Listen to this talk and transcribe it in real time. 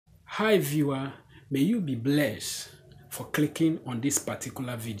Hi viewer, may you be blessed for clicking on this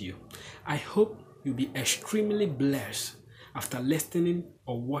particular video. I hope you'll be extremely blessed after listening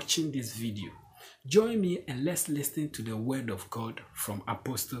or watching this video. Join me and let's listen to the word of God from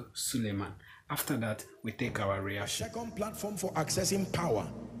Apostle Suleiman. After that, we take our reaction. The second platform for accessing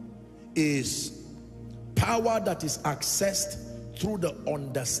power is power that is accessed through the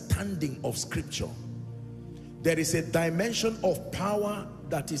understanding of Scripture. There is a dimension of power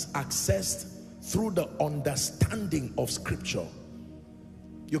that is accessed through the understanding of Scripture.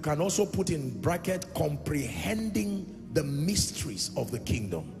 You can also put in bracket comprehending the mysteries of the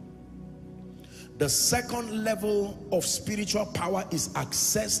kingdom. The second level of spiritual power is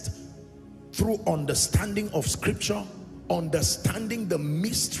accessed through understanding of Scripture, understanding the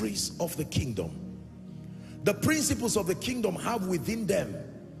mysteries of the kingdom. The principles of the kingdom have within them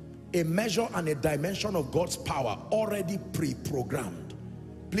a measure and a dimension of God's power already pre-programmed.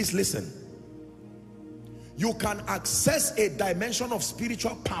 Please listen. You can access a dimension of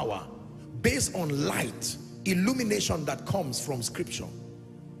spiritual power based on light, illumination that comes from Scripture.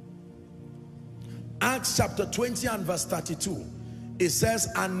 Acts chapter 20 and verse 32, it says,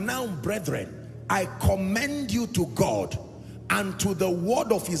 "And now, brethren, I commend you to God and to the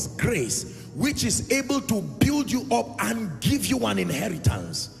word of his grace, which is able to build you up and give you an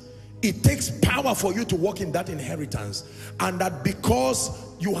inheritance." It takes power for you to walk in that inheritance, and that because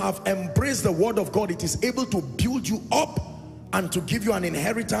you have embraced the word of God, it is able to build you up and to give you an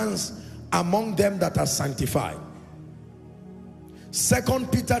inheritance among them that are sanctified.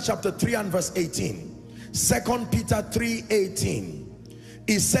 2 Peter chapter 3 and verse 18. 2 Peter 3:18.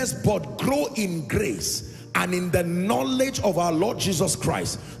 It says, "But grow in grace and in the knowledge of our Lord Jesus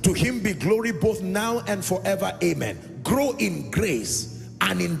Christ. To him be glory both now and forever. Amen." Grow in grace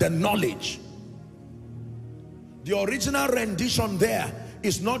and in the knowledge. The original rendition there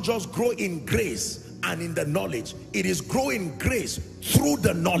is not just grow in grace and in the knowledge. It is grow in grace through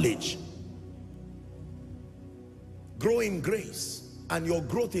the knowledge. Grow in grace, and your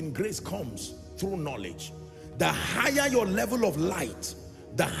growth in grace comes through knowledge. The higher your level of light,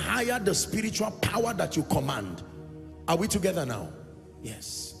 the higher the spiritual power that you command. Are we together now?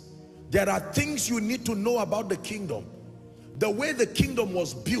 Yes. There are things you need to know about the kingdom. The way the kingdom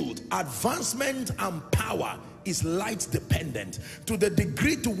was built, advancement and power is light dependent. To the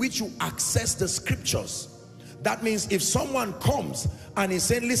degree to which you access the scriptures, that means if someone comes and is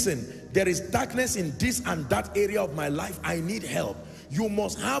saying, "Listen, there is darkness in this and that area of my life, I need help," you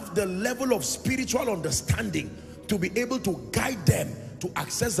must have the level of spiritual understanding to be able to guide them to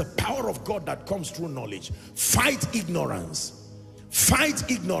access the power of God that comes through knowledge. Fight ignorance. Fight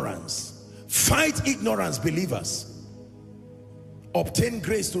ignorance. Fight ignorance, believers. Obtain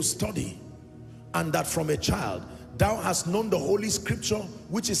grace to study, and that from a child thou hast known the holy scripture,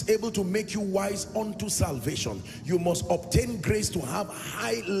 which is able to make you wise unto salvation. You must obtain grace to have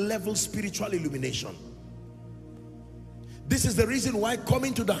high level spiritual illumination. This is the reason why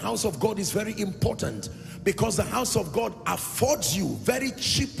coming to the house of God is very important, because the house of God affords you very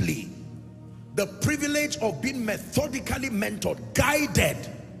cheaply the privilege of being methodically mentored, guided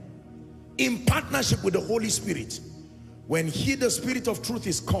in partnership with the Holy Spirit. When he, the Spirit of truth,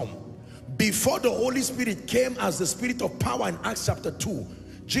 is come, before the Holy Spirit came as the Spirit of power in Acts chapter 2,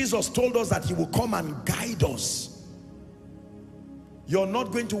 Jesus told us that he will come and guide us. You're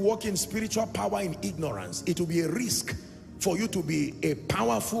not going to walk in spiritual power in ignorance. It will be a risk for you to be a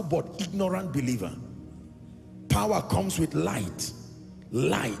powerful but ignorant believer. Power comes with light.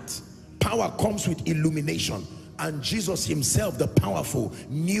 Light. Power comes with illumination. And Jesus himself, the powerful,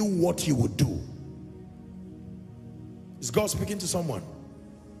 knew what he would do. Is God speaking to someone?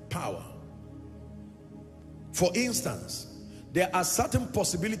 Power. For instance, there are certain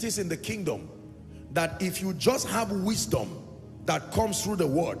possibilities in the kingdom that if you just have wisdom that comes through the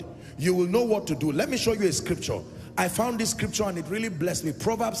word, you will know what to do. Let me show you a scripture. I found this scripture and it really blessed me.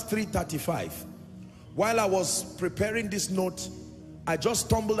 Proverbs 3:35. While I was preparing this note, I just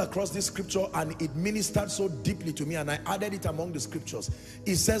stumbled across this scripture and it ministered so deeply to me, and I added it among the scriptures.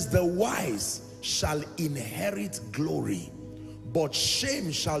 It says, "The wise shall inherit glory, but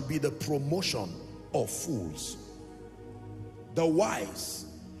shame shall be the promotion of fools." The wise,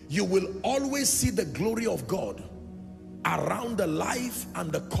 you will always see the glory of God around the life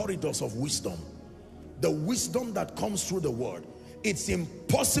and the corridors of wisdom. The wisdom that comes through the word. It's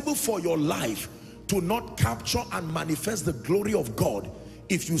impossible for your life to not capture and manifest the glory of God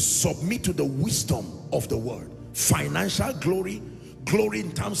if you submit to the wisdom of the word. Financial glory, glory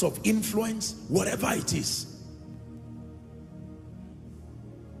in terms of influence, whatever it is.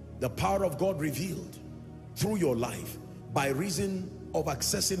 The power of God revealed through your life by reason of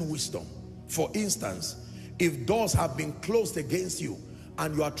accessing wisdom. For instance, if doors have been closed against you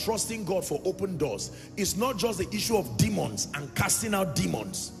and you are trusting God for open doors, it's not just the issue of demons and casting out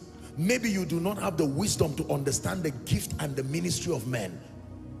demons. Maybe you do not have the wisdom to understand the gift and the ministry of men.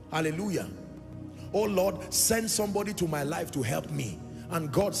 Hallelujah. Oh Lord, send somebody to my life to help me.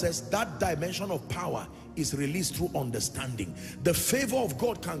 And God says that dimension of power is released through understanding. The favor of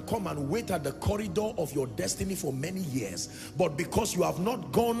God can come and wait at the corridor of your destiny for many years, but because you have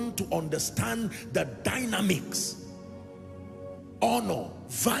not gone to understand the dynamics, honor,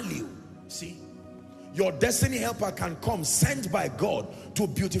 value, see, your destiny helper can come sent by God to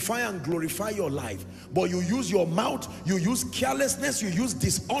beautify and glorify your life, but you use your mouth, you use carelessness, you use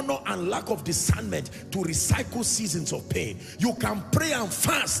dishonor and lack of discernment to recycle seasons of pain. You can pray and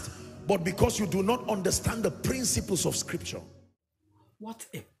fast, but because you do not understand the principles of scripture. What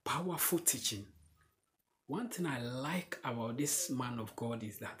a powerful teaching. One thing I like about this man of God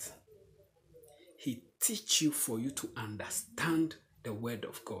is that he teaches you for you to understand the word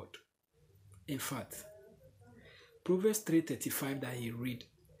of God. In fact, Proverbs 3:35 that he read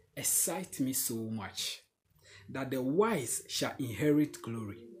excites me so much, that the wise shall inherit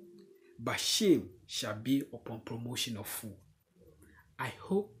glory, but shame shall be upon promotion of fool. I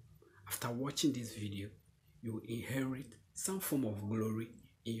hope after watching this video, you will inherit some form of glory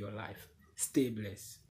in your life. Stay blessed.